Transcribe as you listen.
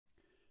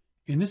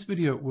In this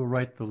video, we'll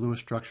write the Lewis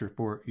structure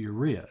for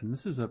urea, and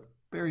this is a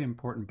very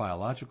important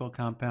biological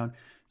compound.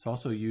 It's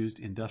also used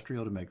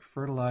industrial to make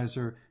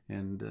fertilizer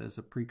and as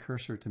a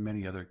precursor to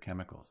many other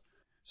chemicals.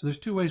 So there's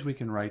two ways we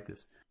can write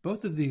this.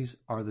 Both of these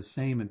are the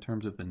same in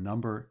terms of the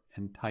number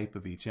and type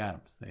of each atom.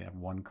 They have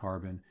 1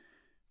 carbon,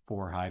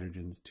 4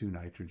 hydrogens, 2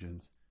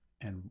 nitrogens,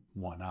 and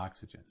 1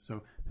 oxygen.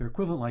 So they're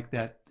equivalent like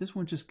that. This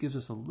one just gives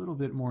us a little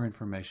bit more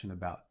information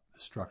about the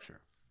structure.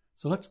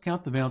 So let's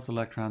count the valence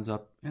electrons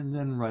up and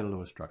then write a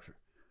Lewis structure.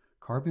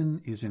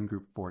 Carbon is in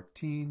group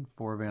 14,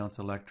 4 valence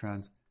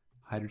electrons.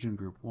 Hydrogen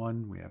group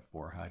 1, we have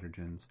 4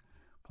 hydrogens.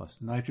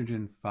 Plus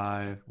nitrogen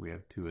 5, we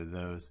have 2 of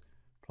those.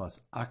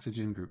 Plus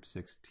oxygen group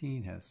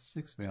 16 has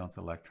 6 valence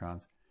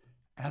electrons.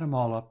 Add them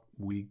all up,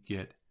 we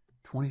get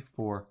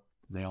 24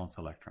 valence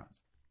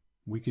electrons.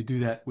 We could do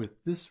that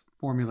with this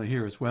formula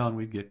here as well, and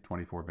we'd get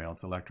 24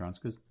 valence electrons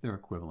because they're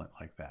equivalent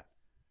like that.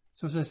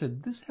 So as I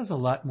said, this has a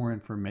lot more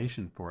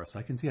information for us.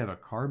 I can see I have a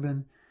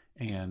carbon,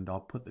 and I'll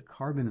put the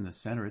carbon in the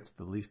center. It's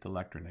the least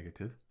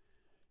electronegative.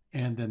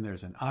 And then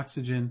there's an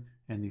oxygen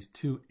and these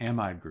 2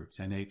 amide groups,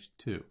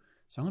 NH2.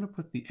 So I'm going to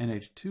put the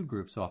NH2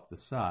 groups off the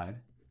side.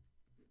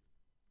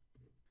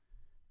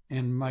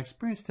 And my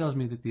experience tells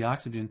me that the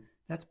oxygen,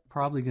 that's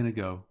probably going to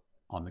go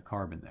on the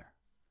carbon there.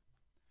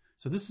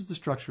 So this is the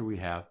structure we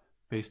have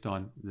based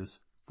on this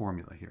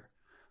formula here.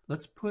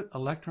 Let's put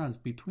electrons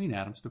between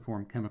atoms to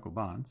form chemical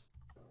bonds.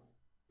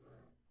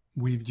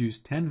 We've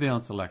used 10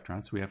 valence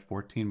electrons, so we have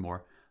 14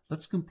 more.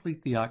 Let's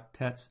complete the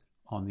octets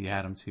on the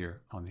atoms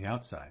here on the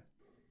outside.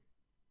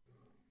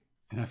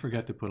 And I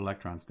forgot to put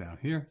electrons down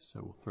here, so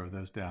we'll throw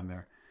those down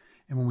there.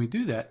 And when we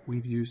do that,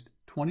 we've used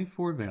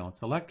 24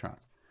 valence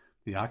electrons.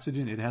 The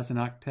oxygen, it has an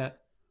octet.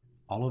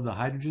 All of the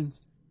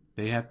hydrogens,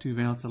 they have 2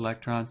 valence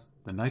electrons.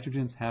 The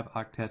nitrogens have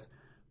octets,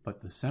 but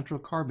the central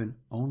carbon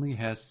only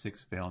has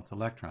 6 valence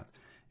electrons.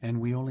 And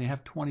we only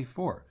have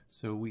 24,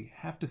 so we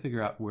have to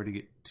figure out where to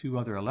get 2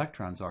 other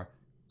electrons are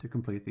to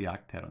complete the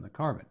octet on the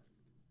carbon.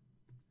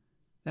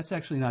 That's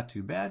actually not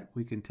too bad.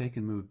 We can take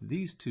and move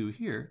these 2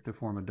 here to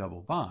form a double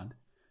bond.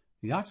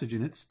 The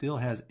oxygen, it still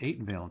has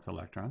 8 valence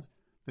electrons,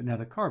 but now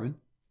the carbon,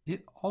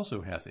 it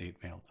also has 8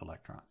 valence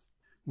electrons.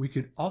 We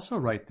could also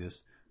write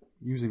this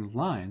using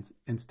lines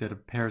instead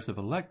of pairs of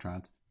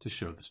electrons to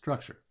show the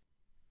structure.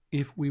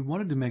 If we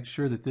wanted to make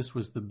sure that this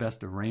was the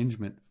best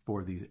arrangement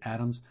for these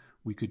atoms,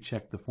 we could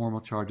check the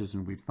formal charges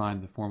and we'd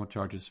find the formal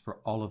charges for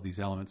all of these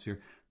elements here.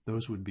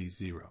 Those would be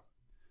 0.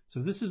 So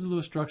this is the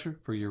Lewis structure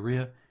for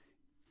urea.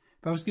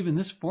 If I was given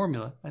this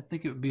formula, I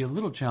think it would be a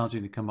little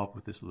challenging to come up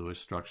with this Lewis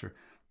structure.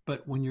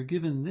 But when you're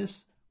given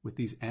this with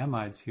these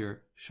amides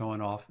here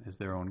showing off as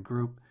their own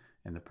group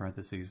and the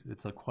parentheses,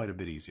 it's quite a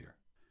bit easier.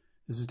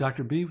 This is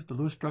Dr. B with the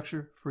Lewis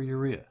structure for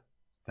urea.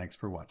 Thanks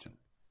for watching.